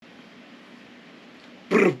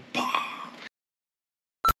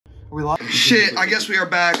Shit, I guess we are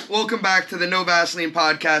back. Welcome back to the No Vaseline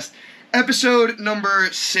podcast, episode number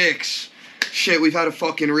 6. Shit, we've had a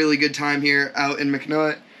fucking really good time here out in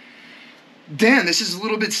McNutt. Damn, this is a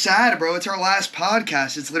little bit sad, bro. It's our last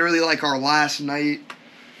podcast. It's literally like our last night.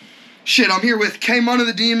 Shit, I'm here with K Munna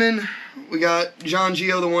the Demon. We got John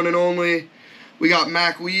Gio, the one and only. We got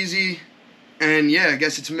Mac Wheezy. And yeah, I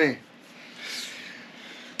guess it's me.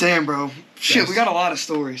 Damn, bro. Shit, we got a lot of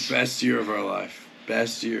stories. Best year of our life.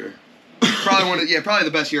 Best year. Probably the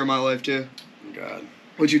best year of my life, too. God.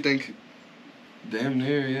 What'd you think? Damn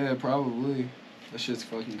near, yeah, probably. That shit's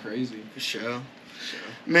fucking crazy. For sure.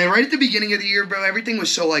 Man, right at the beginning of the year, bro, everything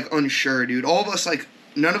was so, like, unsure, dude. All of us, like,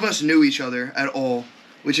 none of us knew each other at all,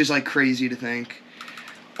 which is, like, crazy to think.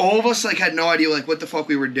 All of us, like, had no idea, like, what the fuck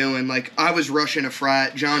we were doing. Like, I was rushing a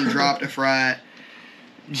frat. John dropped a frat.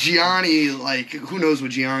 Gianni, like, who knows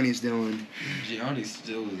what Gianni's doing. Gianni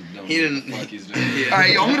still don't know what the fuck he's doing. Yeah. All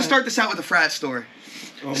right, yo, I'm going to start this out with a frat story.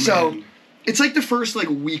 Oh, so, man. It's, like, the first, like,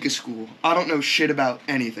 week of school. I don't know shit about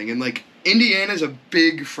anything. And, like, Indiana's a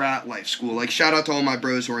big frat life school. Like, shout out to all my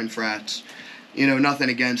bros who are in frats. You know, nothing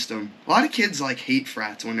against them. A lot of kids, like, hate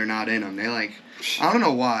frats when they're not in them. They, like, I don't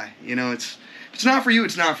know why. You know, if it's not for you,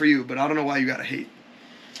 it's not for you. But I don't know why you gotta hate.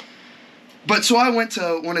 But so I went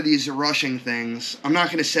to one of these rushing things. I'm not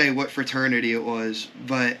going to say what fraternity it was,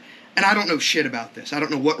 and I don't know shit about this. I don't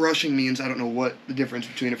know what rushing means. I don't know what the difference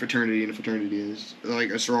between a fraternity and a fraternity is, like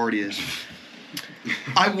a sorority is.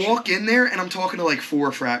 I walk in there, and I'm talking to, like,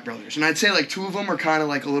 4 frat brothers. And I'd say, like, 2 of them are kind of,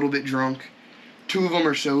 like, a little bit drunk. 2 of them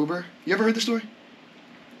are sober. You ever heard the story?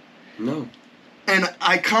 No. And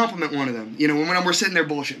I compliment one of them. You know, when we're sitting there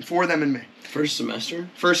bullshitting. 4 of them and me. First semester?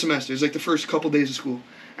 First semester. It's like the first couple days of school.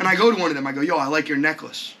 And I go to one of them, I go, yo, I like your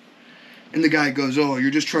necklace. And the guy goes, oh, you're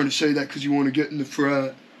just trying to say that because you want to get in the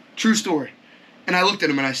frat. True story. And I looked at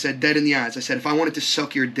him and I said, dead in the eyes, I said, if I wanted to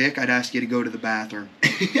suck your dick, I'd ask you to go to the bathroom.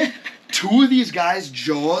 2 of these guys'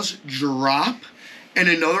 jaws drop, and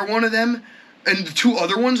another one of them, and the 2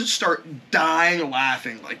 other ones start dying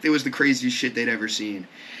laughing. Like, it was the craziest shit they'd ever seen.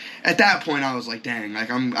 At that point, I was like, dang, like,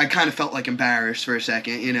 I kind of felt like embarrassed for a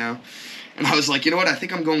second, you know? And I was like, you know what, I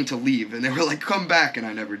think I'm going to leave. And they were like, come back, and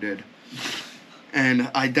I never did. And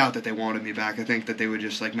I doubt that they wanted me back. I think that they would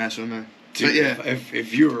just, like, mess with me. Dude, but yeah.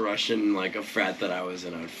 if you were Russian, like, a frat that I was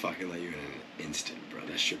in, I would fucking let you in an instant, bro.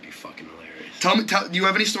 That should be fucking hilarious. Do you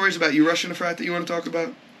have any stories about you rushing a frat that you want to talk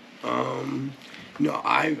about? No,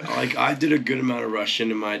 I did a good amount of Russian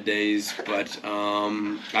in my days, but,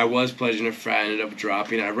 I was pledging a frat, ended up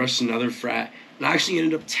dropping. I rushed another frat. And I actually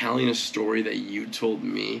ended up telling a story that you told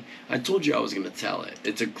me. I told you I was going to tell it.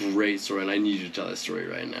 It's a great story, and I need you to tell that story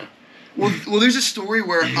right now. Well, there's a story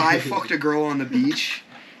where I fucked a girl on the beach,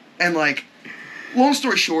 and, like, long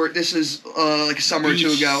story short, this is like a summer or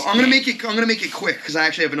 2 ago. I'm gonna make it quick because I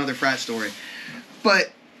actually have another frat story.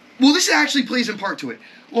 But this actually plays in part to it.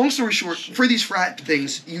 Long story short, for these frat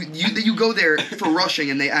things, you go there for rushing,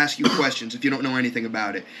 and they ask you questions if you don't know anything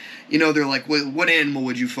about it. You know, they're like, what animal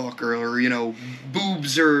would you fuck? Or, you know,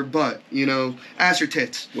 boobs or butt, you know, ass or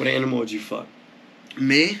tits. What animal would you fuck?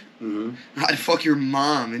 Me? Mm-hmm. I'd fuck your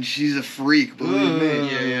mom, and she's a freak, believe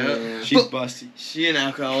me. Yeah. She's busty. She an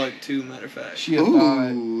alcoholic, too, matter of fact. She a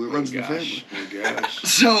thigh. It runs in the family. Oh, gosh.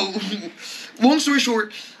 So, long story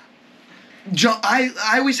short,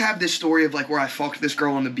 I always have this story of, like, where I fucked this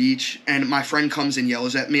girl on the beach, and my friend comes and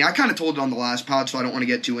yells at me. I kind of told it on the last pod, so I don't want to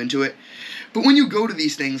get too into it. But when you go to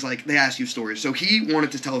these things, like, they ask you stories. So he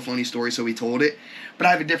wanted to tell a funny story, so he told it. But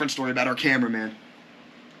I have a different story about our cameraman.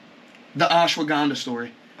 The ashwagandha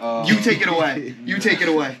story. You take it away. You take it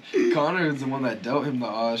away. Connor is the one that dealt him the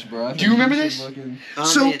Osh, bro. Do you remember this?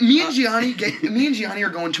 So me and Gianni are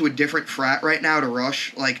going to a different frat right now to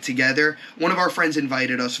rush, like, together. One of our friends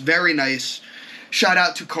invited us. Very nice. Shout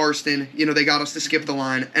out to Karsten. You know, they got us to skip the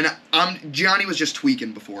line. And Gianni was just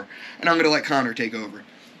tweaking before. And I'm going to let Connor take over.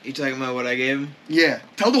 You talking about what I gave him? Yeah.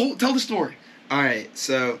 Tell the story. Alright,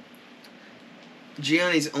 so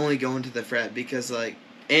Gianni's only going to the frat because, like,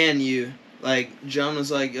 and you, like, John was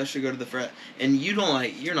like, y'all should go to the frat. And you don't,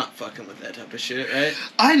 like, you're not fucking with that type of shit, right?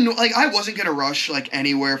 I know, like, I wasn't going to rush, like,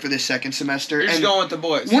 anywhere for this second semester. You're just going with the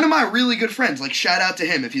boys. One of my really good friends, like, shout out to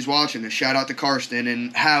him if he's watching this. Shout out to Karsten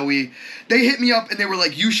and Howie. They hit me up and they were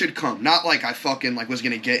like, you should come. Not like I fucking, like, was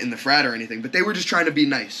going to get in the frat or anything, but they were just trying to be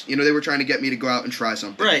nice. You know, they were trying to get me to go out and try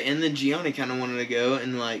something. Right, and then Gianni kind of wanted to go,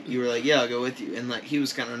 and, like, you were like, yeah, I'll go with you. And, like, he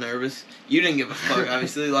was kind of nervous. You didn't give a fuck,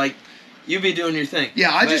 obviously. Like, You be doing your thing.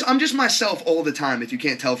 Yeah, I'm just myself all the time. If you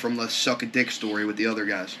can't tell from the suck a dick story with the other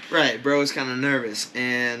guys. Right, bro was kind of nervous,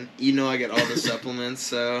 and I get all the supplements,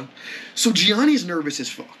 so. So Gianni's nervous as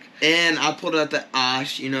fuck. And I pulled out the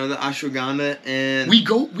the ashwagandha, and we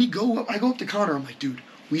go up. I go up to Connor. I'm like, dude,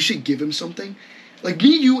 we should give him something. Like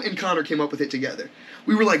me, you, and Connor came up with it together.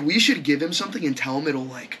 We were like, we should give him something and tell him it'll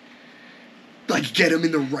like get him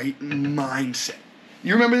in the right mindset.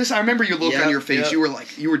 You remember this? I remember your look on your face.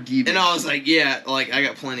 Yep. You were deep. And I was like, yeah, like I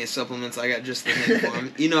got plenty of supplements. I got just the thing for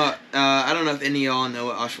him. I don't know if any of y'all know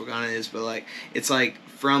what ashwagandha is, but like it's like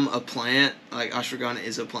from a plant. Like ashwagandha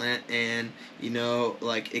is a plant, and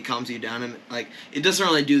like it calms you down, and like it doesn't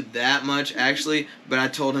really do that much actually. But I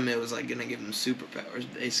told him it was like gonna give him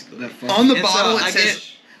superpowers basically. On the bottle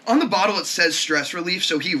on the bottle it says stress relief.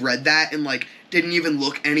 So he read that and like didn't even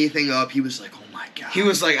look anything up. He was like, oh my god. He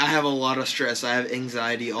was like, I have a lot of stress. I have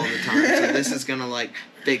anxiety all the time. So this is gonna like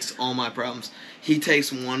fix all my problems. He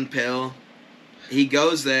takes one pill. He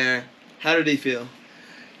goes there. How did he feel?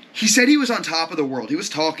 He said he was on top of the world. He was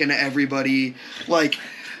talking to everybody. Like,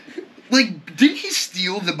 didn't he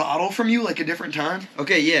steal the bottle from you like a different time?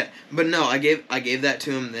 Okay, yeah, but no, I gave that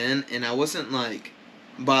to him then, and I wasn't like,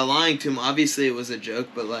 by lying to him. Obviously, it was a joke,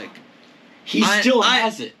 but like, he still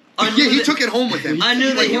has it. Yeah, he took it home with him. I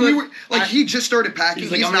knew that he just started packing.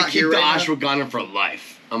 He's like, I'm gonna keep the ashwagandha for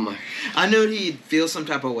life. I'm like, I knew he'd feel some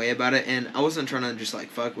type of way about it, and I wasn't trying to just like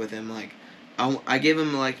fuck with him. Like, I gave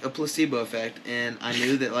him like a placebo effect, and I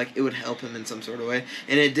knew that like it would help him in some sort of way,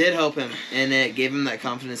 and it did help him, and it gave him that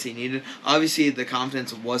confidence he needed. Obviously, the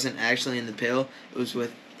confidence wasn't actually in the pill; it was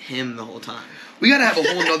with him the whole time. We gotta have a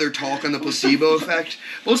whole nother talk on the placebo effect.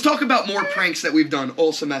 But let's talk about more pranks that we've done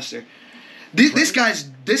all semester. This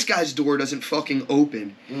guy's door doesn't fucking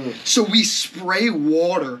open, so we spray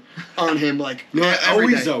water on him like it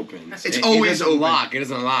always opens. It's always open. It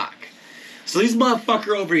doesn't lock. So this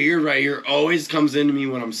motherfucker over here, right here, always comes into me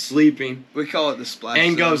when I'm sleeping. We call it the splash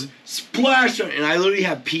and zone. Goes, splash zone. And I literally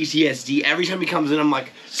have PTSD. Every time he comes in, I'm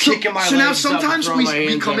like, kicking my legs So now up sometimes and throwing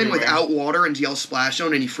we my come hands in without water and yell splash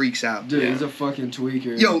zone and he freaks out. Dude, he's a fucking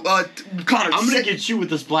tweaker. Yo, Connor, I'm gonna get you with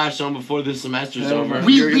the splash zone before this semester's over.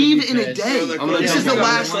 We leave in a day. This is the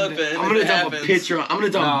last. I'm gonna dump a pitcher. I'm gonna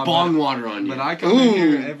dump bong water on you. But I come in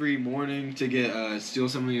here every morning to get steal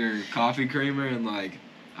some of your coffee creamer and like.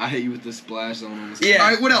 I hit you with the splash zone on the Yeah. All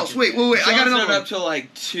right, what else? Wait. I got another one. Up till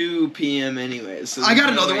like 2 p.m. anyway. So I got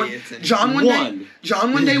another one. John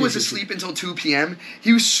one day was asleep until 2 p.m.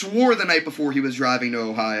 He swore the night before he was driving to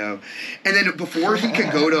Ohio. And then before he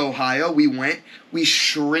could go to Ohio, we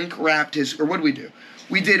shrink wrapped or what did we do?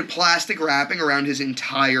 We did plastic wrapping around his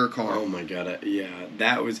entire car. Oh my god, yeah,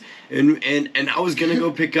 that was, and I was gonna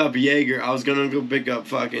go pick up Jaeger. I was gonna go pick up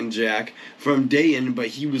fucking Jack from Dayton, but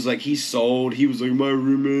he was like, he was like, my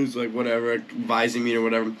roommate's like whatever, advising me or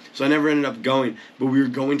whatever. So I never ended up going. But we were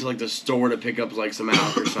going to like the store to pick up like some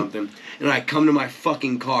alk or something, and I come to my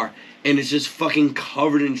fucking car. And it's just fucking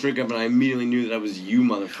covered in shrink wrap, and I immediately knew that was you,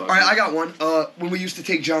 motherfucker. All right, I got one. When we used to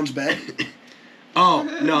take John's bed. Oh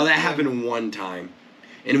no, that happened one time.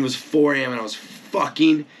 And it was 4 a.m. and I was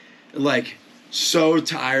fucking, like, so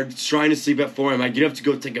tired, trying to sleep at 4 a.m. I get up to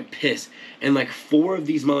go take a piss. And, like, 4 of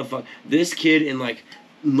these motherfuckers, this kid and, like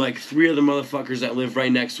 3 other motherfuckers that live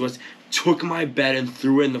right next to us, took my bed and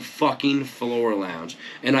threw it in the fucking floor lounge.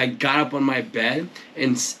 And I got up on my bed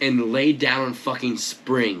and laid down on fucking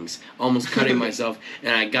springs, almost cutting myself.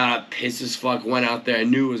 And I got up, pissed as fuck, went out there. I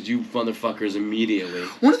knew it was you motherfuckers immediately.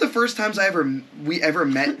 One of the first times we ever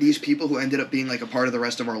met these people who ended up being like a part of the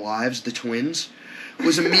rest of our lives, the twins,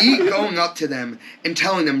 was me going up to them and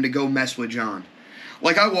telling them to go mess with John.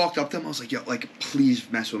 Like, I walked up to them, I was like, yo, like,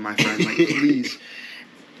 please mess with my friend, like, please.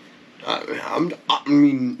 I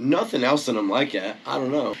mean, nothing else that I'm like at. I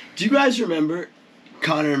don't know. Do you guys remember,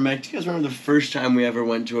 Connor and Mike, do you guys remember the first time we ever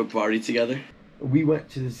went to a party together? We went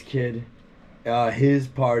to this kid, his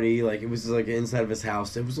party, like, it was, like, inside of his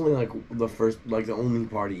house. It was only, like, the only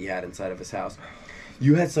party he had inside of his house.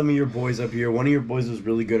 You had some of your boys up here. One of your boys was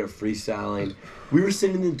really good at freestyling. We were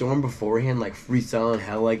sitting in the dorm beforehand, like, freestyling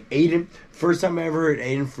hell. Like, Aiden, first time I ever heard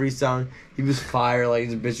Aiden freestyling, he was fire. Like,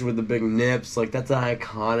 he's a bitch with the big nips. Like, that's an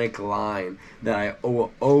iconic line that I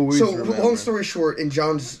always remember. So, long story short, in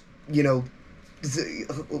John's, little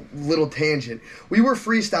tangent, we were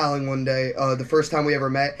freestyling one day, the first time we ever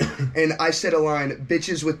met, and I said a line,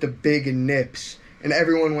 bitches with the big nips, and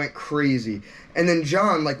everyone went crazy. And then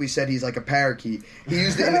John, like we said, he's like a parakeet. He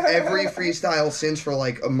used it in every freestyle since for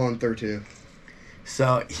like a month or two.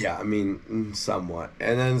 So, yeah, I mean, somewhat.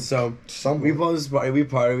 And then, somewhat. We go to this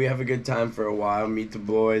party, we have a good time for a while, meet the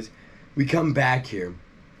boys. We come back here.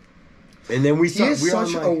 And then we He has we're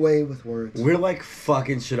such on, a like, way with words. we're like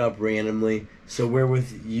fucking shit up randomly. So we're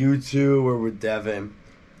with you two, we're with Devin,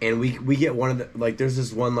 and we get one of the like. There's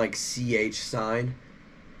this one like CH sign.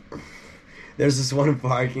 There's this one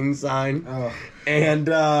parking sign, and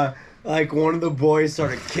like one of the boys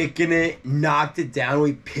started kicking it, knocked it down.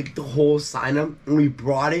 We picked the whole sign up and we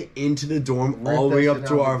brought it into the dorm all the way up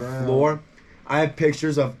to our floor. I have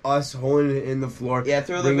pictures of us holding it in the floor. Yeah,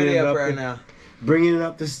 throw the video up right now. Bringing it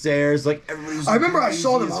up the stairs, like everybody's. I remember I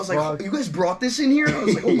saw them. I was like, "You guys brought this in here?" I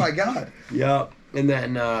was like, "Oh my god." Yep. And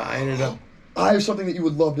then I ended up. I have something that you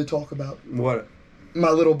would love to talk about. What? My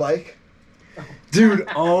little bike. Dude,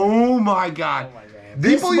 oh my god.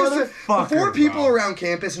 This People used to, motherfucker, before people bro. around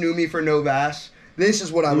campus knew me for no Vass, this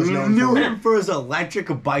is what I was known knew for. him for his electric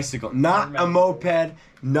bicycle, not a moped,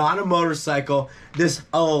 not a motorcycle. This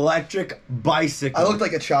electric bicycle. I looked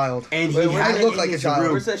like a child. And Wait, he where had I it look in like a his child.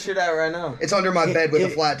 room. Where's that shit at right now? It's under my bed with a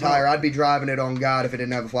flat tire. I'd be driving it on God if it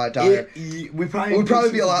didn't have a flat tire. It It would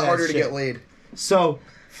probably be a lot harder to get laid. So,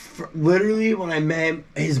 literally, when I met him,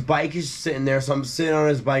 his bike is sitting there. So I'm sitting on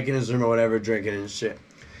his bike in his room or whatever, drinking and shit.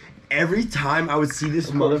 Every time I would see this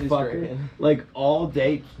Of course he's motherfucker, drinking. like, all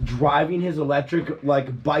day, driving his electric,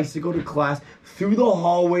 like, bicycle to class, through the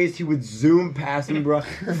hallways, he would zoom past me, bro.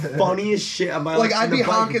 Funniest shit about Like, I'd the be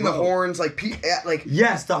bike, honking the bro. horns, like,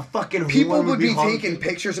 Yes, the fucking people horn would be honking. taking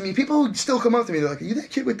pictures of me. People would still come up to me. They're like, "Are you that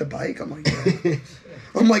kid with the bike?" I'm like, "Yeah."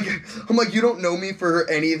 I'm like, you don't know me for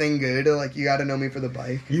anything good. Like, you got to know me for the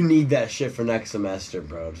bike. You need that shit for next semester,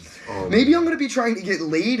 bro. Maybe I'm gonna be trying to get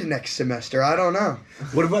laid next semester. I don't know.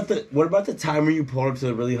 What about the time where you pulled up to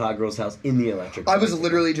the really hot girl's house in the electric? I was bike?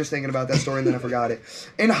 literally just thinking about that story and then I forgot it.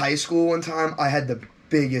 In high school one time, I had the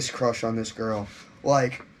biggest crush on this girl.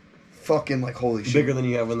 Like, fucking, like, holy shit. Bigger than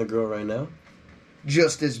you have on the girl right now.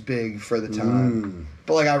 Just as big for the time.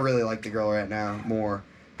 But, like, I really like the girl right now more.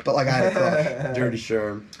 But, like, I had a crush. Dirty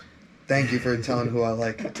Sherm. Thank you for telling who I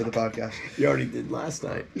like to the podcast. You already did last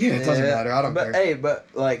night. Yeah, it doesn't matter. I don't but, care. Hey, but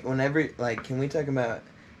like whenever, like, can we talk about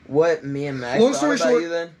what me and Max Long thought story about short- you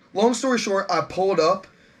then? Long story short, I pulled up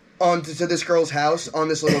to this girl's house on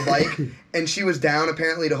this little bike, and she was down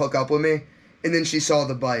apparently to hook up with me, and then she saw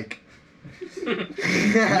the bike.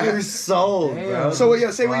 You're sold, bro. So,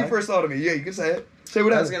 yeah, say what you first thought of me. Yeah, you can say it. Say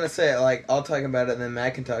what I was gonna say, like, I'll talk about it, and then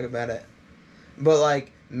Mac can talk about it. But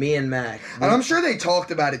like me and Mac, And I'm sure they talked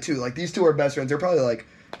about it too. Like, these two are best friends. They're probably like,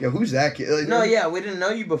 yo, who's that kid? Like, no, yeah, we didn't know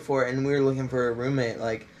you before, and we were looking for a roommate.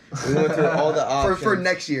 Like, we went through all the options. For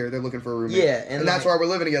next year, they're looking for a roommate. Yeah, and that's like, why we're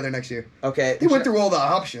living together next year. Okay, They went through all the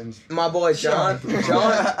options. my boy John.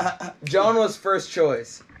 John was first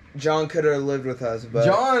choice. John could have lived with us, but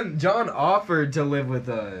John offered to live with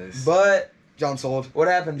us. But John sold. what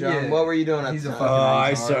happened, John? Yeah. What were you doing at He's the a time? fucking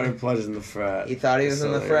I retard. started pledging the frat. He thought he was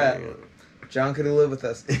in the So, frat. yeah. John could have lived with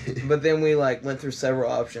us, but then we like went through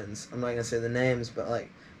several options. I'm not gonna say the names, but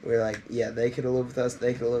like we were like, yeah, they could have lived with us.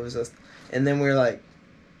 They could have lived with us, and then we were like,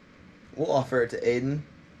 we'll offer it to Aiden.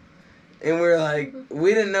 And we were like,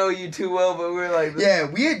 we didn't know you too well, but we were like,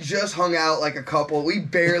 Yeah, we had just hung out like a couple. We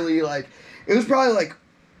barely like. It was probably like.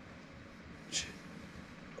 Shit.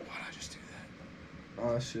 Why'd I just do that?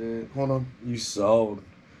 Oh shit. Hold on. You sold.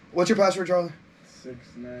 What's your password, Charlie?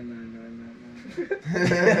 69999. I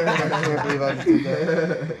can't believe I just did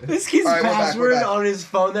that. This kid's All right, we're back, we're password back. on his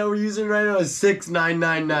phone that we're using right now is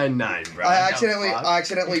 69999, bro. I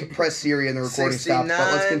accidentally pressed Siri and the recording stopped. But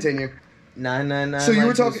let's 69. continue. 999. So you were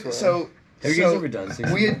like talking. this So one. Have you guys ever done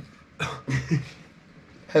 6? we had.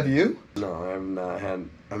 Have you? No, I have not had.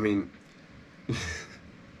 I mean,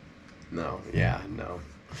 no. Yeah, no.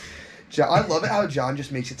 John, I love it how John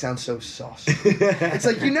just makes it sound so saucy. It's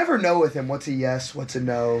like you never know with him what's a yes, what's a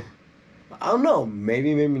no. I don't know.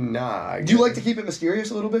 Maybe not. Do you like to keep it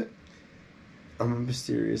mysterious a little bit? I'm a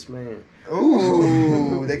mysterious man.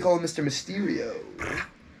 Ooh, they call him Mr. Mysterio.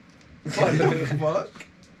 What the fuck?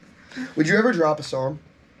 Would you ever drop a song?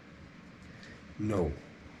 No.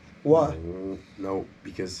 What? No,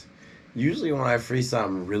 because usually when I freestyle,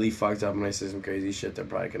 I'm really fucked up and I say some crazy shit that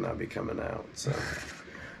probably could not be coming out. So.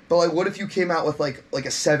 But like, what if you came out with like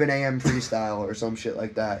a 7 a.m. freestyle or some shit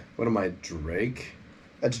like that? What am I, Drake?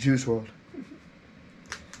 That's Juice WRLD.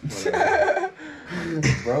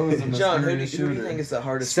 Bro is a John, who do mysterious you shooter. think is the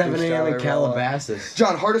hardest 7 a.m. freestyler in of all? Calabasas.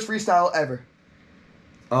 John, hardest freestyle ever.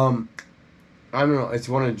 I don't know. It's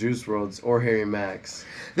one of Juice WRLD's or Harry Mack's.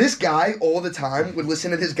 This guy all the time would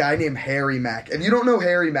listen to this guy named Harry Mack. If you don't know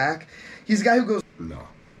Harry Mack, he's the guy who goes. No.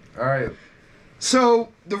 Alright. So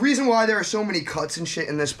the reason why there are so many cuts and shit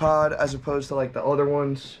in this pod as opposed to like the other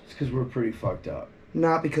ones, It's because we're pretty fucked up.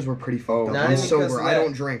 not because we're pretty fucked up. Not I'm even because sober. of I that.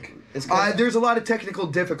 don't drink. It's 'cause- There's a lot of technical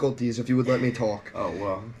difficulties if you would let me talk. Oh,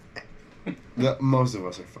 well. Most of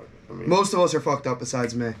us are fucked. Most of us are fucked up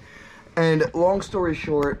besides me. And long story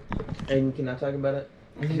short, And can I talk about it?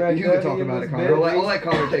 you can talk about it, Connor. I'll let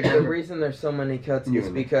Connor take it The over. reason there's so many cuts You is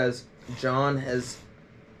and- because John has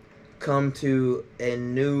come to a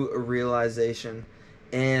new realization,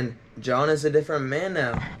 and John is a different man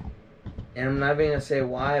now. And I'm not even gonna say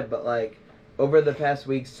why, but like over the past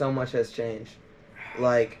week, so much has changed.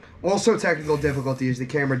 Like Also, technical difficulties. The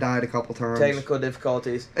camera died a couple times. technical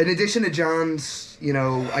difficulties. In addition to John's,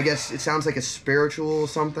 I guess it sounds like a spiritual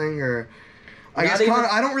something, or I Not guess even- Connor.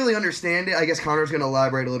 I don't really understand it. I guess Connor's gonna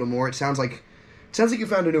elaborate a little more. It sounds like you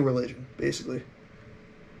found a new religion, basically.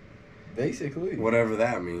 Basically. Whatever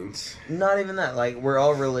that means. Not even that. Like we're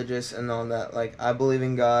all religious and all that. Like I believe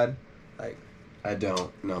in God. I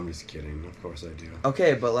don't. No, I'm just kidding. Of course I do.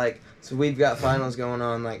 Okay, but like so we've got finals going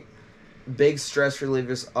on. Like big stress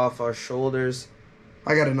relievers off our shoulders.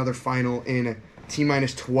 I got another final in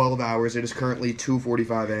T-minus 12 hours. It is currently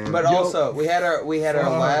 2:45 a.m. But also we had our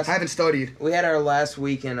I last haven't studied.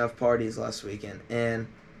 weekend of parties last weekend, and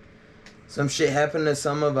some shit happened to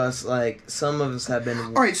some of us. Like some of us have been.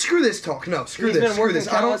 All right, screw this talk. No, screw He's this. been Screw working this.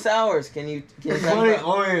 I don't. countless hours. Can you talk Wait,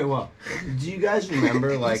 about- wait, well, do you guys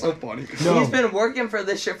remember, like... so funny. No. He's been working for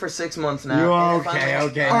this shit for 6 months now. You're and if okay, I'm-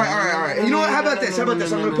 okay. All right. You know what? How about this? I'm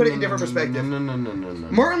gonna put it in different perspective. No.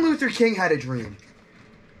 Martin Luther King had a dream.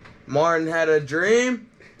 Martin had a dream.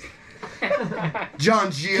 John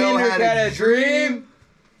Gio Kendrick had a dream.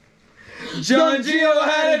 John Gio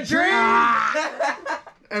had a dream.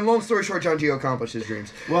 And long story short, John Gio accomplished his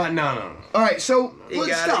dreams. Well, no. All right, so He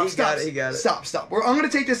let's got stop. it, he got it. Stop. I'm gonna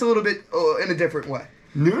take this a little bit in a different way.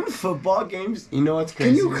 Noon football games, you know what's Can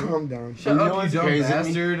crazy? you calm down? Shut You know up, you what's dumb crazy?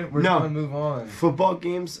 bastard. We're No. gonna move on. Football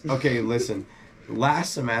games? Okay, listen.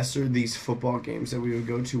 Last semester, these football games that we would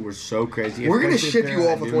go to were so crazy. We're gonna especially if ship they're you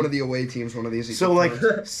at off with noon. one of the away teams one of these. So like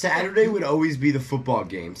Saturday would always be the football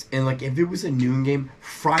games, and like if it was a noon game,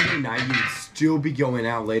 Friday night you would still be going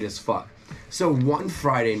out late as fuck. So one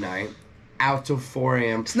Friday night, out till 4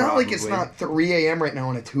 a.m. it's not like it's not 3 a.m. right now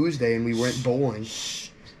on a Tuesday and we went bowling.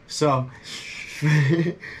 So,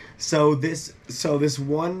 this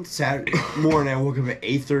one Saturday morning, I woke up at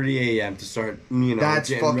 8:30 a.m. to start, That's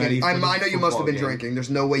getting ready fucking. for I the know you must have football been game. drinking. There's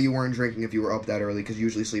no way you weren't drinking if you were up that early because you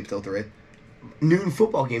usually sleep till 3. Noon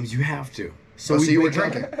football games, you have to. So we you were wake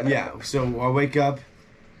up- drinking. Yeah. So I wake up,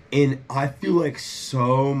 and I feel like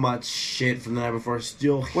so much shit from the night before.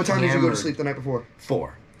 Still. What time did you go to hammered. sleep the night before?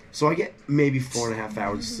 4. So I get maybe 4.5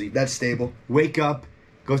 hours of sleep. That's stable. Wake up,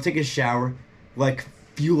 go take a shower,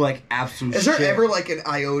 feel like absolute Is there shit. ever like an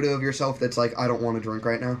iota of yourself that's like, I don't want to drink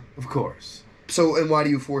right now? Of course. So, and why do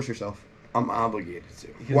you force yourself? I'm obligated to.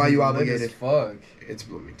 Because Why are you he's lit obligated? as Fuck. It's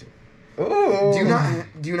Bloomington. Oh.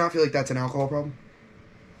 Do you not feel like that's an alcohol problem?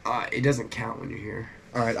 It doesn't count when you're here.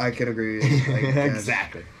 All right, I can agree with you. I guess.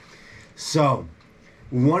 Exactly. So,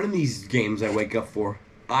 one of these games I wake up for,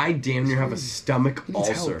 I damn near have a stomach He needs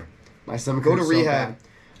ulcer. help. My stomach Go hurts to so rehab. bad.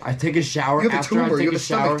 I take a shower. You have a After tumor. I take You have a a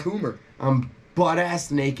shower, stomach tumor. I'm butt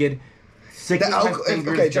ass naked. Sticking my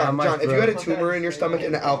fingers Okay, down John. my If you had a throat. tumor in your stomach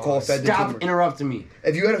and the alcohol fed the Stop tumor, interrupting me.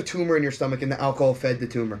 if you had a tumor in your stomach and the alcohol fed the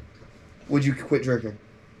tumor, would you quit drinking?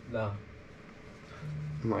 No.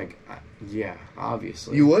 I'm like, yeah,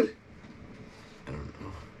 obviously. You would? I don't know.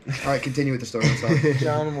 All right, continue with the story. I'm sorry.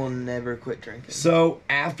 John will never quit drinking. So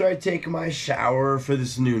after I take my shower for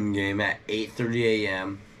this noon game at 8:30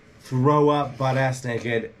 a.m., throw up butt ass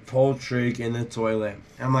naked, pull trig in the toilet.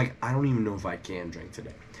 I'm like, I don't even know if I can drink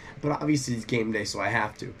today, but obviously it's game day, so I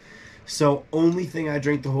have to. So only thing I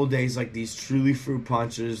drink the whole day is like these Truly fruit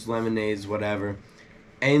punches, lemonades, whatever.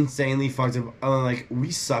 Insanely fucked up.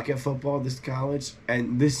 We suck at football this college,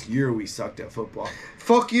 and this year we sucked at football.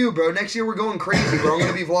 Fuck you, bro. Next year we're going crazy, bro. I'm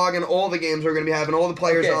going to be vlogging all the games we're going to be having, all the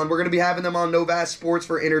players Okay. on. We're going to be having them on Novas Sports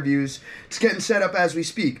for interviews. It's getting set up as we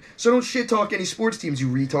speak. So don't shit talk any sports teams, you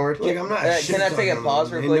retard. Like, I'm not. Can I shit-talking take a them.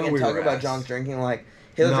 pause real They quick know and we talk were about ass. John's drinking? Like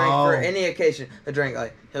he'll drink No. for any occasion. He'll drink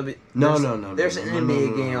he'll be. No. There's an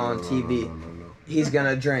NBA game on TV. He's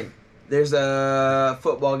gonna drink. There's a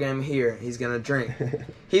football game here. He's gonna drink.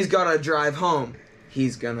 He's gonna drive home.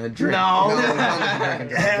 He's gonna drink. No. No, John doesn't drink and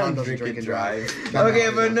drive. John doesn't drink and drive. John Okay,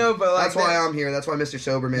 doesn't but drink. no, but like That's why I'm here. That's why Mr.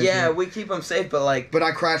 Soberman. yeah, we keep him safe, but like But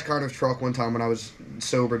I crashed Connor's truck one time when I was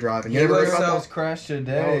sober driving. You He ever heard was about so- Almost crashed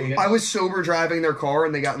today. I was sober driving their car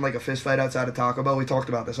and they got in like a fist fight outside of Taco Bell. We talked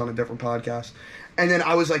about this on a different podcast. And then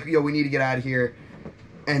I was like, yo, we need to get out of here.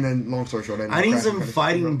 And then, long story short, I need some crashing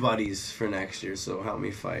fighting buddies for next year, so help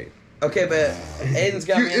me fight. okay, but Aiden's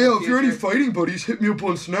got me. in the If you're any future. fighting buddies, hit me up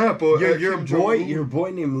on Snap. Or Your boy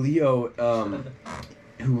named Leo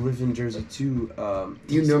who lives in Jersey too. You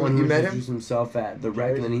he's know- the one you who met him? introduced himself at the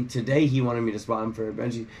rec, and then today he wanted me to spot him for a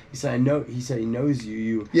bench. He said he said he knows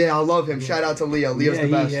you. Yeah, I love him. Shout out to Leo. Leo's the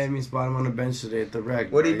best. He had me spot him on a bench today at the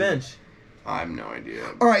rec. What do you bro. bench? I have no idea.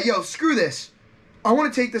 All right, yo, screw this. I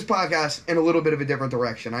want to take this podcast in a little bit of a different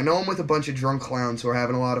direction. I know I'm with a bunch of drunk clowns who are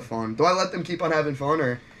having a lot of fun. Do I let them keep on having fun,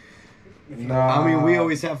 or? No. I mean, we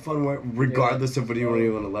always have fun regardless of whether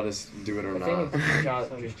you want to let us do it or I not. think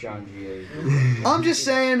it's just John G. I'm just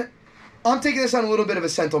saying, I'm taking this on a little bit of a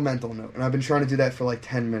sentimental note, and I've been trying to do that for like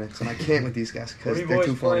 10 minutes, and I can't with these guys What because are you they're boys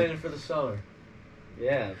too funny. planning for the summer?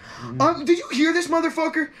 Yeah. Did you hear this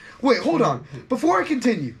motherfucker? Wait, hold on. Before I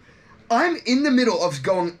continue, I'm in the middle of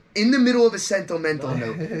a sentimental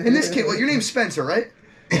note. And this kid, well, your name's Spencer, right?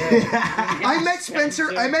 I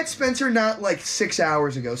met Spencer not like 6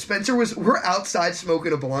 hours ago. We're outside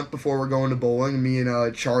smoking a blunt before we're going to bowling. Me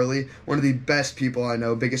and Charlie, one of the best people I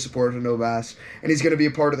know, biggest supporter of Novas, and he's gonna be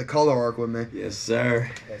a part of the color arc with me. Yes, sir.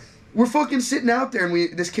 We're fucking sitting out there,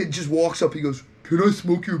 and this kid just walks up. He goes, "Can I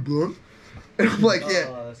smoke your blunt?" And I'm like, "Yeah,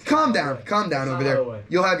 that's calm not down, right. calm down That's over not there. the way.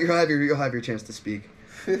 You'll have your chance to speak.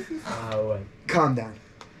 Wait. Calm down."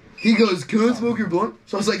 He goes, "Can I smoke your blunt?"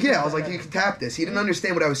 So I was like, "Yeah." I was like, "You can tap this." He didn't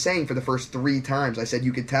understand what I was saying for the first 3 times. I said,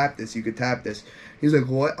 "You could tap this. You could tap this." He was like,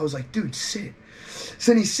 "What?" I was like, "Dude, sit."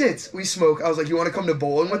 So then he sits. We smoke. I was like, "You want to come to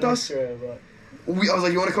bowling with us?" I was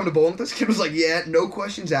like, "You want to come to bowling with us?" Kid was like, "Yeah." No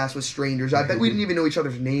questions asked with strangers. I bet we didn't even know each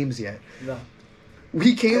other's names yet. No.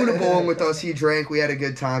 He came to bowling with us. He drank. We had a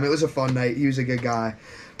good time. It was a fun night. He was a good guy.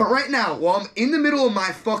 But right now, while I'm in the middle of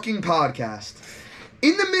my fucking podcast,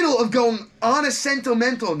 in the middle of going on a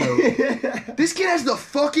sentimental note, this kid has the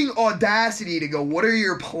fucking audacity to go, "What are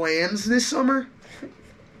your plans this summer?"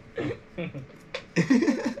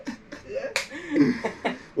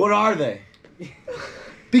 What are they?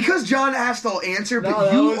 Because John asked, I'll answer, but No,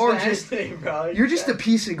 that you was are nasty, bro. you're just a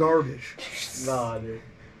piece of garbage. Nah, dude.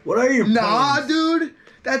 What are your Nah, plans? dude.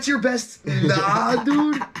 That's your best. Nah,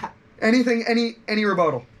 dude. Any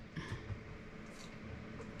rebuttal?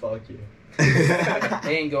 Fuck you.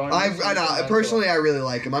 They ain't going. I know. Personally, I really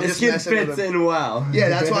like him. I'm This just kid messing with fits him. in well. Yeah,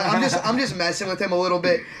 that's why I'm just messing with him a little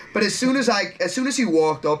bit. But as soon as he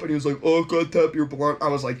walked up and he was like, "Oh, go tap your blunt," I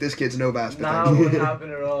was like, "This kid's no bass Nah, potential." what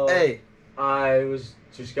happened at all? Hey, I was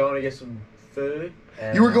just going to get some food.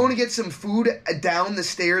 And You were going to get some food down the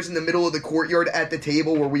stairs in the middle of the courtyard at the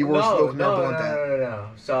table where we were smoking our blunt at. No.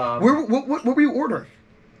 So What were you ordering?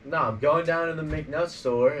 no, I'm going down to the McNutt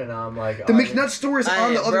store and I'm like, The alright. McNutt store is Hey,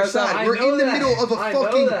 on the other bro, side. I We're know in the that. middle of a I know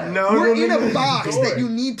fucking. that. No, We're no, in no, a no. box Store. that you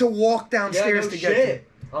need to walk Yeah, downstairs no to get shit.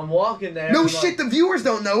 I'm walking there. to. No I'm shit, like, the viewers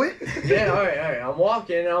don't know it. Yeah, all right. I'm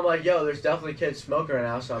walking and I'm like, yo, there's definitely kids smoking right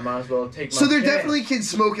now, so I might as well take my So there are chance. definitely kids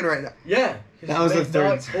smoking right now. Yeah. 'cause That was the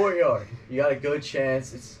McNutt third- courtyard. You got a good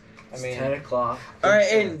chance. It's I mean, 10 o'clock. all right,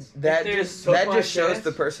 Good and chance. that If just there's that so just much shows chance-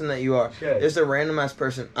 the person that you are. Shit. There's a random ass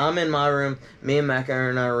person. I'm in my room. Me and Mac are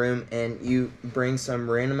in our room, and you bring some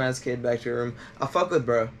random ass kid back to your room. I fuck with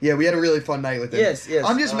bro. Yeah, we had a really fun night with him. Yes.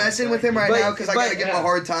 I'm just Oh, messing with thank him right you. now because I But- gotta give him a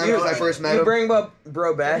hard time You- because I first met You him. bring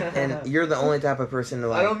bro back, and you're the only type of person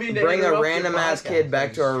to I don't mean to bring a interrupt your random ass podcast. kid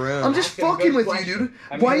back to our room. I'm just Asking a fucking good with question. you, dude.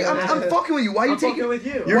 I mean, Why? you're I'm fucking with you. Why you I'm fucking taking? with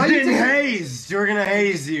you. You're Why you getting taking- hazed. We're gonna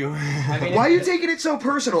haze you. mean, Why are you taking it so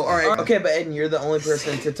personal? All right. Okay, but Aiden, you're the only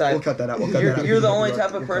person to type. We'll cut that out. We'll cut You're, that out. you're the only You're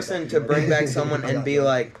type right. of You're person right. to bring back someone and be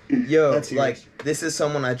like, yo, That's like, serious. this is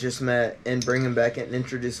someone I just met, and bring him back and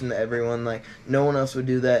introduce him to everyone. Like, no one else would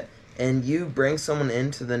do that. And you bring someone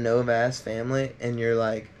into the Novas family, and you're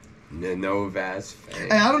like, No Vaz. Hey,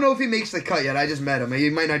 I don't know if he makes the cut yet. I just met him.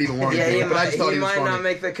 He might not even want to. yeah, do he it, but I might, just thought he he was might funny. not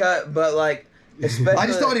make the cut, but like, especially. I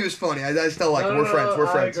just thought he was funny. I still like him. We're friends. We're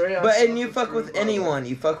friends. But and you fuck with anyone.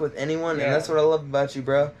 You fuck with anyone, Yeah. and that's what I love about you,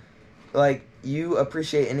 bro. Like, you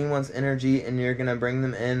appreciate anyone's energy, and you're gonna bring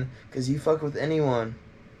them in because you fuck with anyone.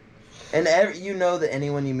 And you know that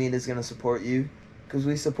anyone you meet is gonna support you, because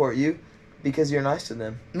we support you, because you're nice to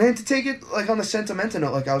them. Man, to take it like on the sentimental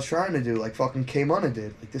note, like I was trying to do, like fucking K-Mana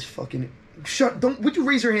did, like this fucking. What'd you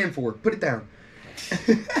raise your hand for? Put it down.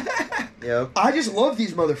 Yep. I just love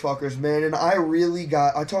these motherfuckers, man, and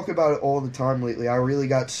I talk about it all the time lately. I really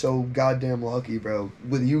got so goddamn lucky, bro,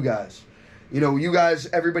 with you guys. You know, you guys,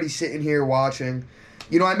 everybody sitting here watching.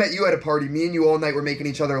 You know, I met you at a party. Me and you all night were making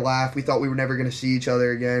each other laugh. We thought we were never going to see each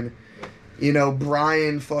other again. You know,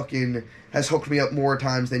 Brian fucking has hooked me up more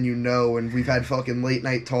times than you know, and we've had fucking late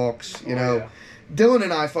night talks, you know. Yeah. Dylan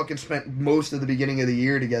and I fucking spent most of the beginning of the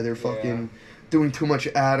year together fucking doing too much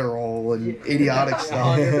Adderall and idiotic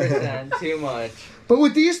stuff. 100% too much. But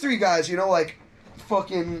with these three guys, you know, like,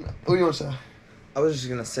 fucking, what do you want to say? I was just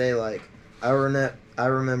gonna say, like, I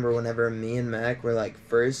remember whenever me and Mac were like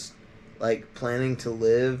first, like planning to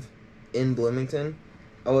live in Bloomington,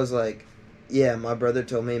 I was like, yeah, my brother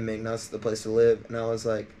told me McNutt's the place to live, and I was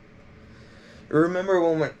like, remember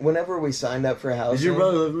whenever we signed up for housing? Did your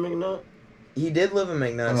brother live in McNutt? He did live in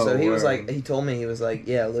McNutt, Oh, so he was word. like, he told me, he was like,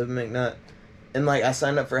 yeah, live in McNutt. And, like, I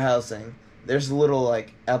signed up for housing. There's a little,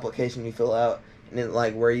 like, application you fill out, and it,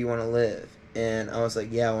 like, where you want to live. And I was like,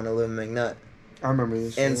 yeah, I want to live in McNutt. I remember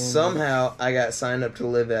this. And somehow I got signed up to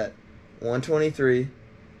live at 123.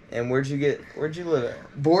 And where'd you live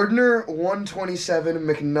at? Bordner, 127,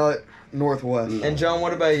 McNutt, Northwest. And John,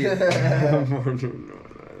 what about you?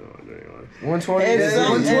 120. And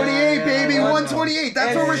some- 128, baby, and- 128.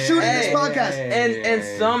 That's what we're shooting this podcast. And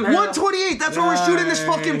somehow 128. That's what we're shooting this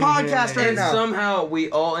fucking podcast right and now. somehow we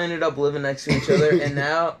all ended up living next to each other, and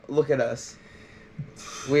now look at us.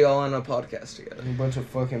 We all in a podcast together. A bunch of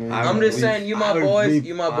fucking. I I'm would just bleep- saying, you my I would boys, bleep-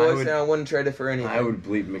 you my I boys, would- and I wouldn't trade it for anything. I would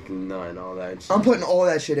bleep McNutt and all that shit. I'm putting all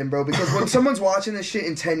that shit in, bro, because when someone's watching this shit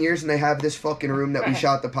in 10 years and they have this fucking room that we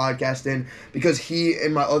shot the podcast in because he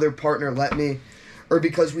and my other partner let me, or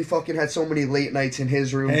because we fucking had so many late nights in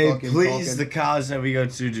his room Hey, fucking please, talking. the college that we go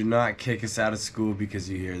to, do not kick us out of school because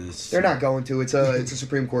you hear this. They're not going to. It's a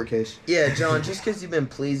Supreme Court case. Yeah, John, just because you've been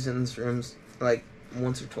pleased in this room, like,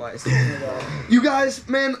 once or twice. You guys,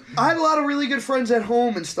 man, I had a lot of really good friends at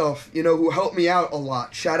home and stuff, you know, who helped me out a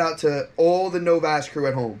lot. Shout out to all the Novas crew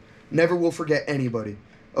at home. Never will forget anybody.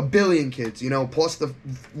 A billion kids, you know, plus the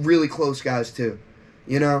really close guys, too.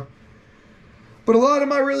 You know? But a lot of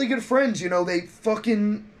my really good friends, you know, they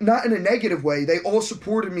fucking, not in a negative way, they all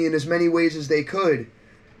supported me in as many ways as they could.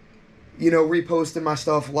 You know, reposting my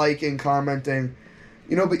stuff, liking, commenting.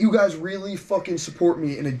 You know, but you guys really fucking support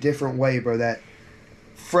me in a different way, bro, that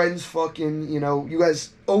friends fucking, you know, you guys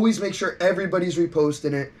always make sure everybody's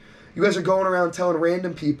reposting it. You guys are going around telling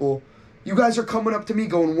random people. You guys are coming up to me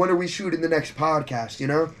going, when are we shooting the next podcast, you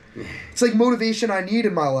know? It's like motivation I need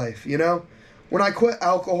in my life, you know? When I quit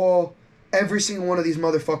alcohol, every single one of these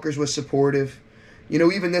motherfuckers was supportive. You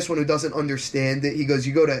know, even this one who doesn't understand it, he goes,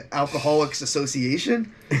 you go to Alcoholics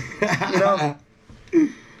Association? You know?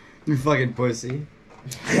 You fucking pussy.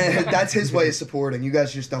 That's his way of supporting. You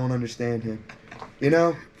guys just don't understand him. You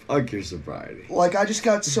know? Fuck your sobriety. Like, I just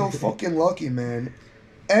got so fucking lucky, man.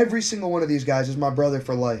 Every single one of these guys is my brother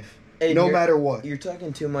for life. Hey, No you're- matter what. You're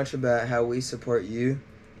talking too much about how we support you,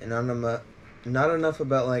 and not enough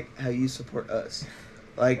about, like, how you support us.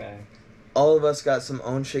 Like, Okay. all of us got some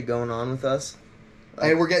own shit going on with us.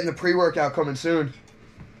 And we're getting the pre-workout coming soon.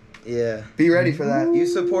 Yeah. Be ready for that. You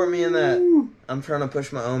support me in that. I'm trying to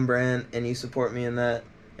push my own brand, and you support me in that,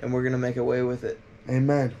 and we're gonna make a way with it.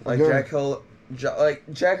 Amen. Like Good.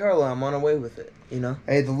 Jack Harlow, I'm on a way with it. You know.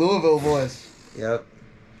 Hey, the Louisville boys. Yep.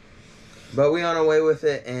 But we on our way with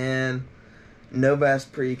it, and No Bass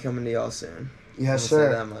Pre coming to y'all soon. Yes, I'll say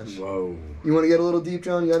sir. that much. Whoa. You want to get a little deep,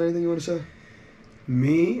 John? You got anything you want to say?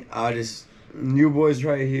 Me, you boys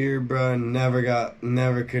right here, bro.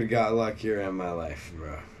 Never could got luckier in my life,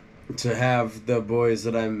 bro. To have the boys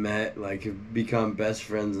that I met, like, have become best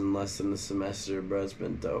friends in less than a semester, bro, it's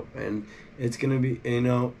been dope. And it's gonna be, you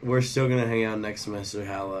know, we're still gonna hang out next semester,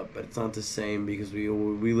 hella, but it's not the same because we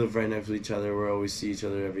live right next to each other. We always see each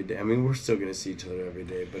other every day. I mean, we're still gonna see each other every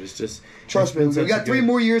day, but it's just. Trust me, it's been we such got a 3 good-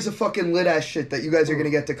 more years of fucking lit ass shit that you guys are gonna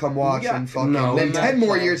get to come watch Yeah. and fucking. No, then we 10 might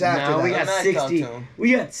more talk. years after No, that. we got Matt talked 60. to him.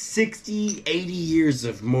 We got 60, 80 years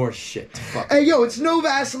of more shit to fuck. Hey, yo, it's no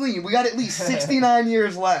Vaseline. We got at least 69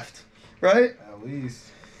 years left, right? At least.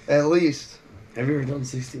 At least. Have you ever done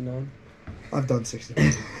 69? I've done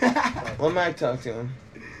 69. Let Mac talk to him.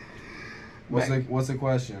 What's the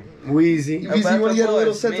question? Wheezy. You Weezy, About wanna the get a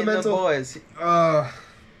little boys, me and the sentimental? boys. Let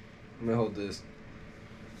me hold this.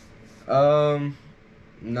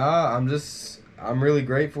 Nah, I'm really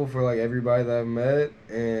grateful for like everybody that I've met,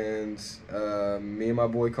 and me and my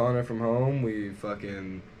boy Connor from home, we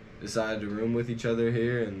fucking decided to room with each other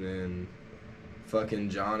here, and then fucking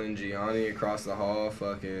John and Gianni across the hall,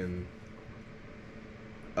 fucking.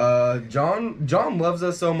 John loves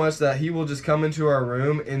us so much that he will just come into our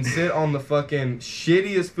room and sit on the fucking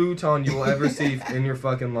shittiest futon you will ever see in your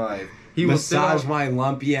fucking life. He will sit Massage on, my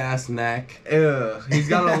lumpy ass neck. he's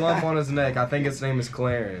got a lump on his neck. I think its name is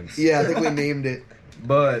Clarence. Yeah, I think we named it.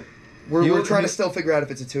 But We're trying to still figure out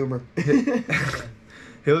if it's a tumor.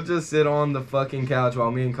 he'll just sit on the fucking couch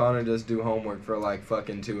while me and Connor just do homework for like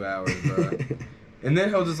fucking 2 hours, bro. And then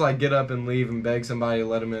he'll just like get up and leave and beg somebody to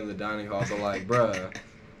let him in the dining hall. But like, bruh,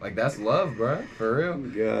 like that's love, bruh, for real.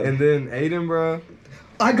 God. And then Aiden, bruh,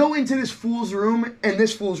 I go into this fool's room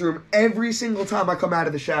every single time I come out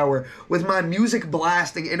of the shower with my music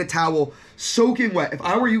blasting in a towel, soaking wet. If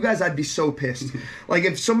I were you guys, I'd be so pissed. Like,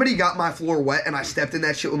 if somebody got my floor wet and I stepped in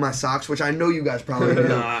that shit with my socks, which I know you guys probably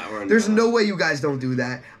do. There's no way you guys don't do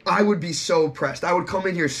that. I would be so pressed. I would come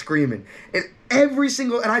in here screaming. And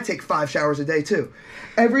and I take 5 showers a day too.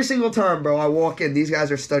 Every single time, bro, I walk in, these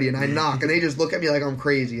guys are studying. I knock, and they just look at me like I'm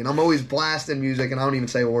crazy. And I'm always blasting music, and I don't even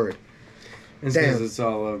say a word. It's because it's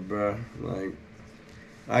all love, bro. Like,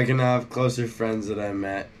 I can have closer friends that I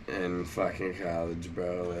met in fucking college,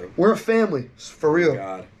 bro. Like, we're a family, for real.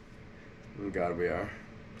 God. On God we are.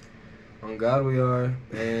 On God we are.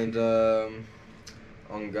 And,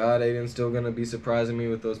 on God, Aiden's still gonna be surprising me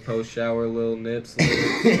with those post-shower little nips.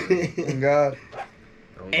 On God.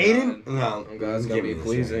 On Aiden? God. No. On God's gonna be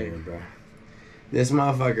pleasing. Right here, bro. This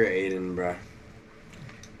motherfucker, Aiden, bro,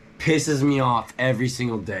 pisses me off every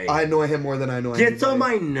single day. I annoy him more than I annoy him. Gets on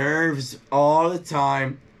my nerves all the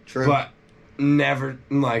time. True. But never,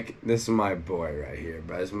 like, this is my boy right here,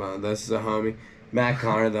 bro. This is a homie. Matt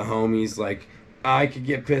Connor, the homie's like, I could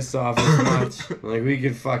get pissed off as much. Like, we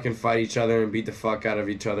could fucking fight each other and beat the fuck out of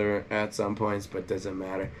each other at some points, but it doesn't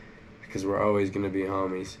matter. Because we're always going to be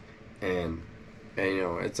homies. And you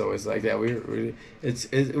know, it's always like that.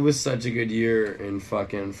 It was such a good year in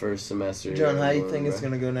fucking first semester. John, how do you think it's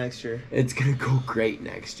gonna go next year? It's gonna go great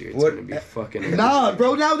next year. It's What- gonna be fucking Nah, amazing.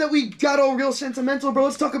 bro, now that we got all real sentimental, bro,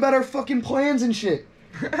 let's talk about our fucking plans and shit.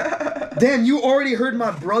 Damn, you already heard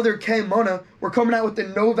my brother K Mona. We're coming out with the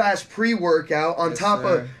Novas pre-workout on Yes, top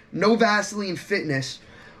sir. of No Vaseline Fitness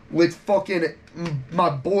with fucking my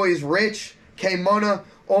boys Rich, K Mona,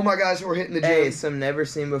 all my guys who are hitting the gym. Hey, some never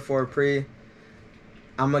seen before pre.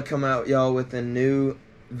 I'm gonna come out, y'all, with a new,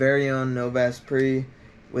 very own Novas pre,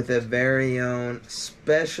 with a very own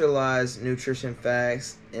specialized nutrition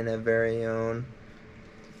facts and a very own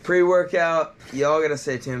pre-workout. Y'all gotta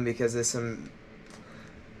stay tuned because there's some,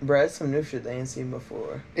 bruh, it's some new shit they ain't seen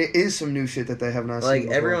before. It is some new shit that they have not Like, seen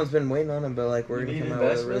before. everyone's been waiting on it, but like, we're gonna come out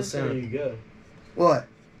with it real soon. good? What?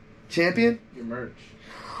 Champion? Your merch.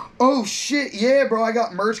 Oh shit, yeah, bro, I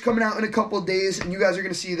got merch coming out in a couple of days, and you guys are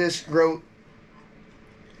gonna see this grow.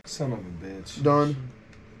 Son of a bitch. Done.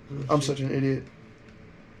 I'm such an idiot.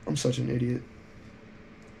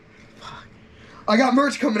 I got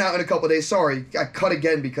merch coming out in a couple days. Sorry, I cut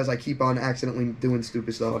again because I keep on accidentally doing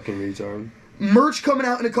stupid stuff. Fucking retard. Merch coming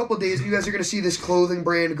out in a couple days. You guys are going to see this clothing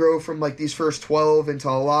brand grow from like these first 12 into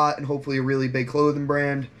a lot and hopefully a really big clothing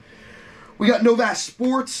brand. We got Novas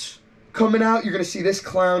Sports coming out. You're going to see this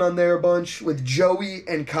clown on there a bunch with Joey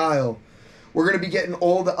and Kyle. We're going to be getting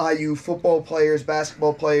all the IU football players,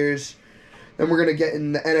 basketball players. Then we're going to get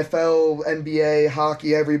in the NFL, NBA,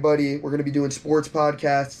 hockey, everybody. We're going to be doing sports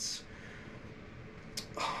podcasts.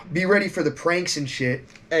 Be ready for the pranks and shit.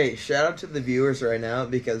 Hey, shout out to the viewers right now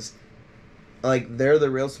because, like, they're the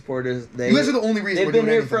real supporters. You guys are the only reason They've we're been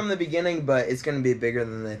doing here anything. from the beginning, but it's gonna be bigger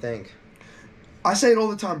than they think. I say it all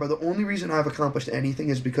the time, bro. The only reason I've accomplished anything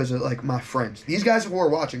is because of, like, my friends. These guys who are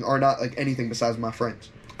watching are not, like, anything besides my friends.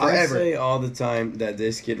 I Forever. say all the time that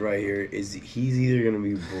this kid right here he's either gonna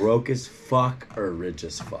be broke as fuck or rich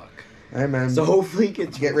as fuck. Hey, man. So hopefully he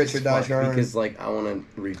gets Get rich or as die fuck trying. because like I want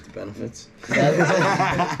to reap the benefits.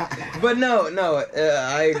 But no,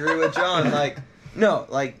 I agree with John. Like, no,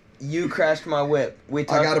 like, you crashed my whip. We I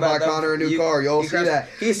talked gotta buy about that. Connor a new car. Y'all you see crashed- that?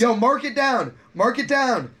 He's, Yo, mark it down. Mark it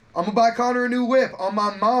down. I'm gonna buy Connor a new whip on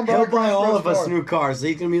my mom. He'll buy Bro's all of us car. new cars.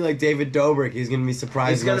 He's gonna be like David Dobrik. He's gonna be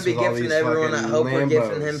surprising he's gonna us be with all gifting these everyone. I fucking hope we're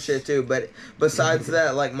gifting Lambos. him shit too. But besides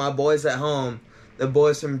that, like, my boys at home, the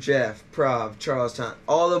boys from Jeff, Prov, Charlestown,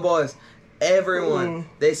 all the boys, everyone,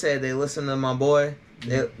 they say they listen to my boy.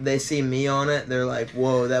 They see me on it. They're like,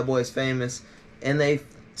 whoa, that boy's famous, and they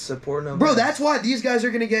support him. Bro, that's why these guys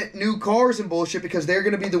are gonna get new cars and bullshit because they're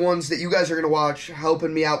gonna be the ones that you guys are gonna watch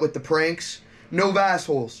helping me out with the pranks. No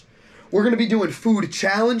assholes. We're gonna be doing food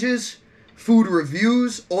challenges, food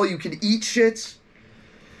reviews, all you can eat shits.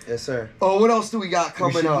 Yes, sir. Oh, what else do we got We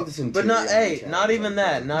coming should do up? this But not, interior hey, challenge not even like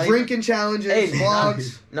that. Not even, Drinking challenges, hey,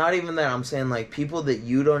 vlogs. not even that. I'm saying, like, people that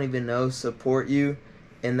you don't even know support you,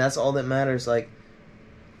 and that's all that matters. Like,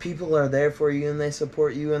 people are there for you and they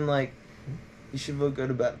support you, and like, you should feel good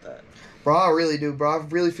about that. Bro, I really do, bro. I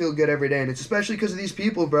really feel good every day, and it's especially because of these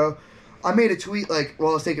people, bro. I made a tweet, like,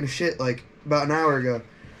 while I was taking a shit, like, about an hour ago,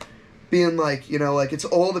 being like, you know, like, it's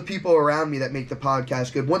all the people around me that make the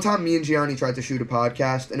podcast good. One time, me and Gianni tried to shoot a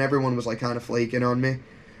podcast, and everyone was, like, kind of flaking on me.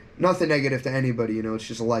 Nothing negative to anybody, you know, it's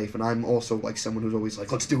just life, and I'm also, like, someone who's always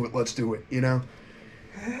like, let's do it, you know?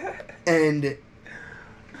 And... Get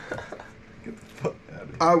the fuck out of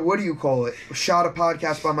what do you call it? Shot a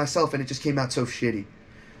podcast by myself and it just came out so shitty.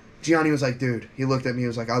 Gianni was like, dude, he looked at me, he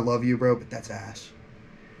was like, I love you, bro, but that's ass.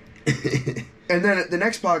 And then the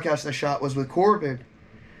next podcast I shot was with Corbin.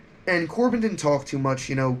 And Corbin didn't talk too much,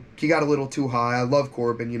 you know. He got a little too high. I love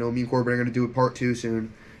Corbin, you know. Me and Corbin are going to do a part 2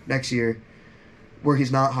 soon, next year, where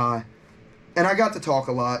he's not high. And I got to talk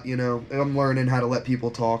a lot, you know. I'm learning how to let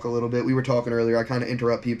people talk a little bit. We were talking earlier. I kind of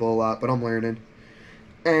interrupt people a lot, but I'm learning.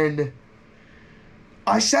 And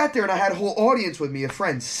I sat there and I had a whole audience with me, a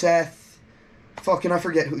friend, Seth. I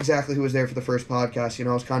forget exactly who was there for the first podcast, you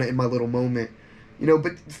know. I was kind of in my little moment. You know,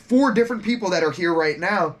 but 4 different people that are here right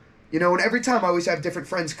now, you know, and every time I always have different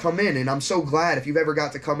friends come in, and I'm so glad if you've ever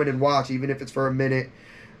got to come in and watch, even if it's for a minute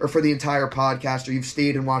or for the entire podcast, or you've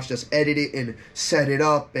stayed and watched us edit it and set it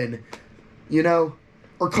up and, you know,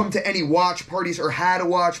 or come to any watch parties or had a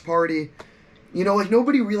watch party. You know, like,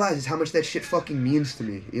 nobody realizes how much that shit fucking means to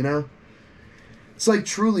me, you know? It's like,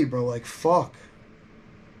 truly, bro, like, fuck.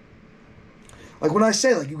 Like, when I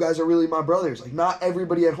say, like, you guys are really my brothers, like, not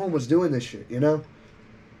everybody at home was doing this shit, you know?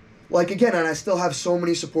 Like, again, and I still have so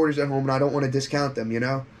many supporters at home, and I don't want to discount them, you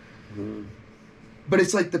know? Mm-hmm. But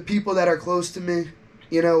it's like the people that are close to me,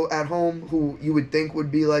 you know, at home, who you would think would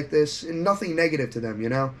be like this, and nothing negative to them, you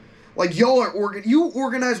know? Like, y'all are you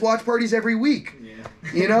organize watch parties every week, Yeah.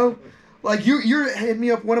 you know? Like, you're hitting me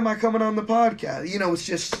up, when am I coming on the podcast? You know, it's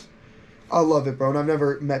just, I love it, bro, and I've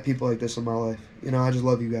never met people like this in my life. You know, I just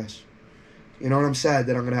love you guys. You know, and I'm sad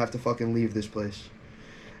that I'm going to have to fucking leave this place.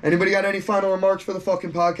 Anybody got any final remarks for the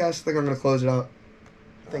fucking podcast? I think I'm going to close it out.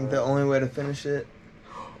 I think the only way to finish it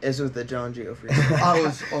is with the John Gio freestyle. I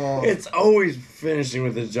was, It's always finishing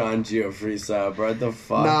with the John Gio freestyle, bro. What the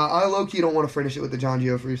fuck? Nah, I low-key don't want to finish it with the John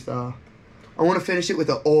Gio freestyle. I want to finish it with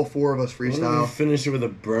the all 4 of us Why don't we freestyle. finish it with a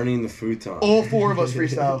burning the futon? All 4 of us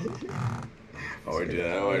freestyle. Oh, we do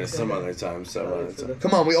that. Oh, some other time.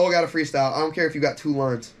 Come on, we all got a freestyle. I don't care if you got 2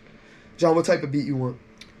 lines. John, what type of beat you want?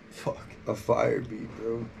 Fuck. A fire beat,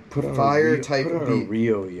 bro. Put on Fire a Rio, type put on beat. A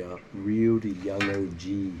Rio to Young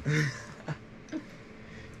OG.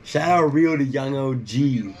 Shout out Rio to Young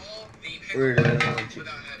OG.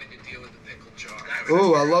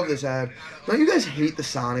 Oh, I love this ad. Don't you guys hate the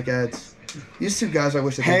Sonic ads? These 2 guys, I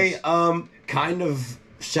wish that Hey, kind of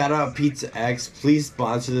shout out Pizza X. Please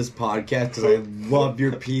sponsor this podcast because I love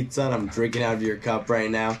your pizza and I'm drinking out of your cup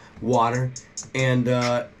right now. Water. And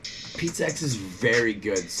Pizza X is very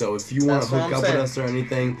good. So if you want to That's what hook I'm up with saying. us or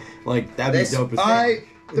anything, like, that'd be dope as fuck. Alright,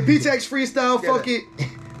 the Pizza X freestyle, fuck it.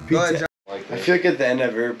 Go ahead, Pizza. I feel like at the end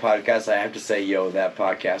of every podcast, I have to say, yo, that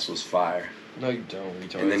podcast was fire. No, you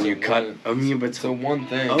don't. And then you cut. I mean, but It's the one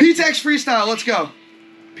thing. Oh. Pizza X freestyle, let's go.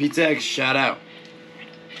 Pizza X, shout out.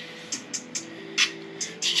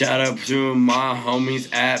 Shout out to my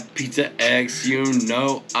homies at Pizza X. You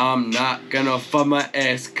know I'm not gonna fuck my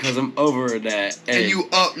ex cause I'm over that. Ay. And you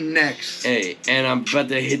up next. Hey, and I'm about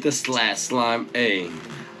to hit the slime. Hey.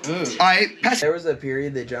 Alright, pass. There was a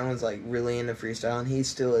period that John was like really into freestyle, and he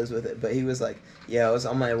still is with it. But he was like, "Yeah, I was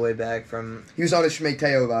on my way back from He was on his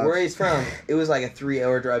Schmateo vibe. where he's from. It was like a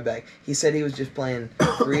 3-hour drive back. He said he was just playing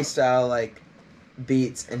freestyle like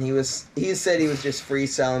beats, and he said he was just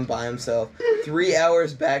freestyling by himself. 3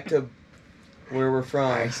 hours back to where we're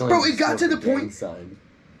from. Bro, it got to the point.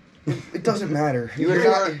 It doesn't matter. You were You're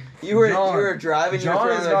not- you were John- driving. John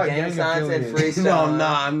you is were not throwing gang gang signs and affiliated. freestyle. No,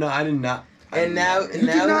 I'm not. I did not. And now You did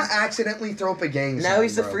not he's- accidentally throw up a gang sign. now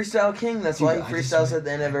he's the bro. freestyle king. That's why he freestyles at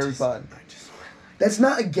the end of every pod. That's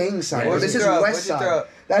not a gang sign, bro. What'd This you is throw up? West What'd you throw Side. up?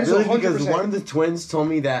 That is Really, 100%. because one of the twins told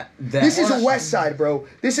me that. This is a West Side, bro.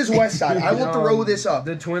 This is West Side. I will throw this up.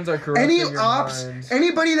 The twins are correct. Any in your ops, minds.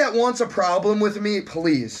 anybody that wants a problem with me,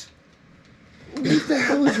 please. What the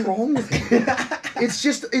hell is wrong with you? It's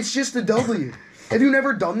just a W. Have you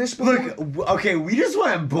never done this before? Look, okay, we just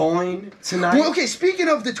went bowling tonight. Well, okay, speaking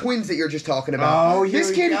of the twins that you're just talking about, Oh, here this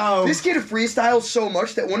we kid go. freestyles so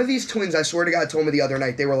much that one of these twins, I swear to God, told me the other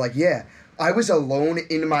night, they were like, yeah, I was alone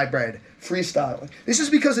in my bed, freestyling. This is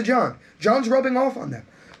because of John. John's rubbing off on them.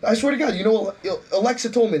 I swear to God, you know, Alexa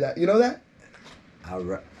told me that. You know that?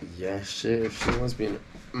 Yeah, shit. If she wants me,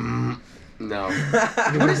 no,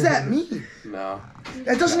 What does that mean? no.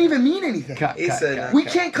 That doesn't even mean anything. He said We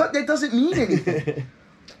can't cut, that doesn't mean anything.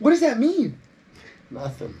 What does that mean?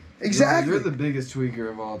 Nothing. Exactly. You're the biggest tweaker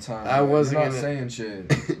of all time. I man. wasn't You're not gonna- saying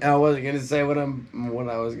shit. I wasn't gonna say what I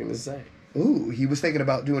was gonna say. Ooh, he was thinking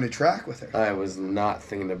about doing a track with her. I was not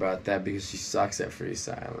thinking about that because she sucks at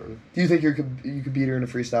freestyling. Do you think you could beat her in a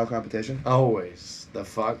freestyle competition? Always. The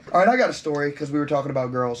fuck? All right, I got a story because we were talking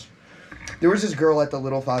about girls. There was this girl at the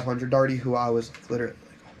Little 500 Darty who I was literally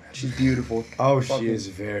like, oh man, She's beautiful. Oh, Fucking- she is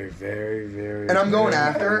very, very, very. And I'm going very,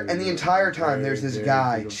 after her, very, and the entire time very, there's this very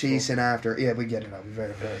guy beautiful. chasing after. Yeah, we get it. I'll be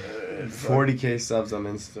very, very. 40K subs on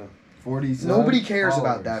Insta. 40 Nobody cares about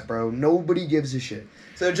followers. that, bro. Nobody gives a shit.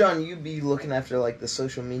 So John, you be looking after like the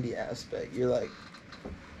social media aspect. You're like,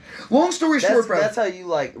 Long story short, bro. that's how you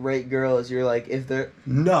like rate girls. You're like, if they're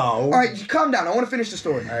No. All right, calm down. I want to finish the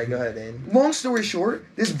story. all right, go ahead, Aiden. Long story short,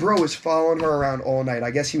 this bro was following her around all night.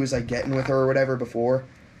 I guess he was like getting with her or whatever before.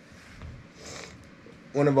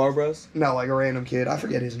 One of our bros. No, like a random kid. I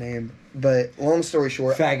forget his name. But long story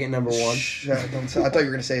short, Faggot number 1. Shh, don't say- I thought you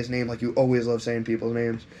were gonna say his name, like you always love saying people's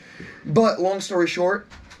names. But long story short,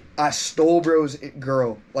 I stole bro's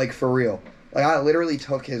girl, like for real. Like I literally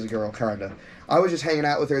took his girl, kinda. I was just hanging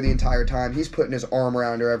out with her the entire time. He's putting his arm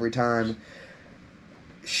around her every time.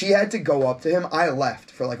 She had to go up to him. I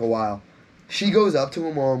left for like a while. She goes up to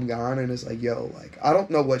him while I'm gone and is like, "Yo, like I don't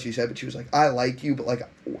know what she said, but she was like, I like you, but like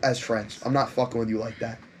as friends, I'm not fucking with you like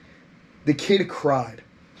that." The kid cried.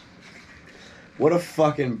 What a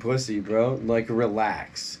fucking pussy, bro. Like,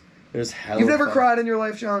 relax. There's hell. You've never cried in your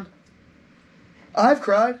life, John? I've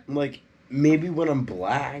cried. Like, maybe when I'm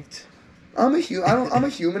blacked. I'm a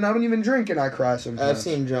human. I don't even drink, and I cry sometimes. I've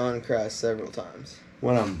seen John cry several times.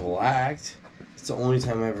 When I'm blacked. It's the only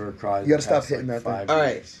time I've ever cried. You gotta in the stop past, hitting like, that thing. 5 All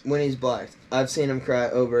right, years. when he's blacked, I've seen him cry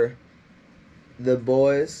over the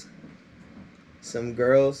boys, some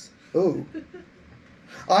girls, Ooh.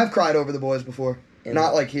 I've cried over the boys before. and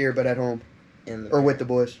Not like here, but at home and the or with the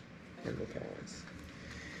boys. and the parents.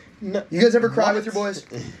 No. You guys ever cry What? with your boys?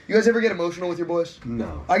 You guys ever get emotional with your boys?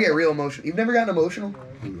 No. I get real emotional. You've never gotten emotional?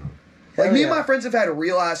 No. Like Hell me and yeah. my friends have had a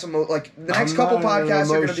real ass like the next I'm couple not an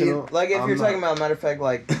podcasts are gonna be. emotional- Like if I'm you're talking not- about, matter of fact,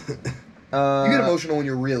 like You get emotional when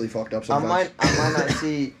you're really fucked up I sometimes. might not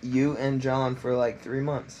see you and John for like 3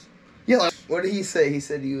 months. Yeah, like, What did he say? He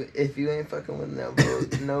said if you ain't fucking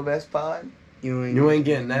with no best pod. you You ain't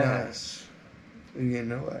getting no that. ass. You getting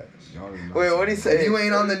no ass. Y'all did not Wait, say what'd he that. say? If you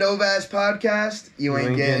ain't on the Novaz podcast, you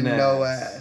ain't getting no ass.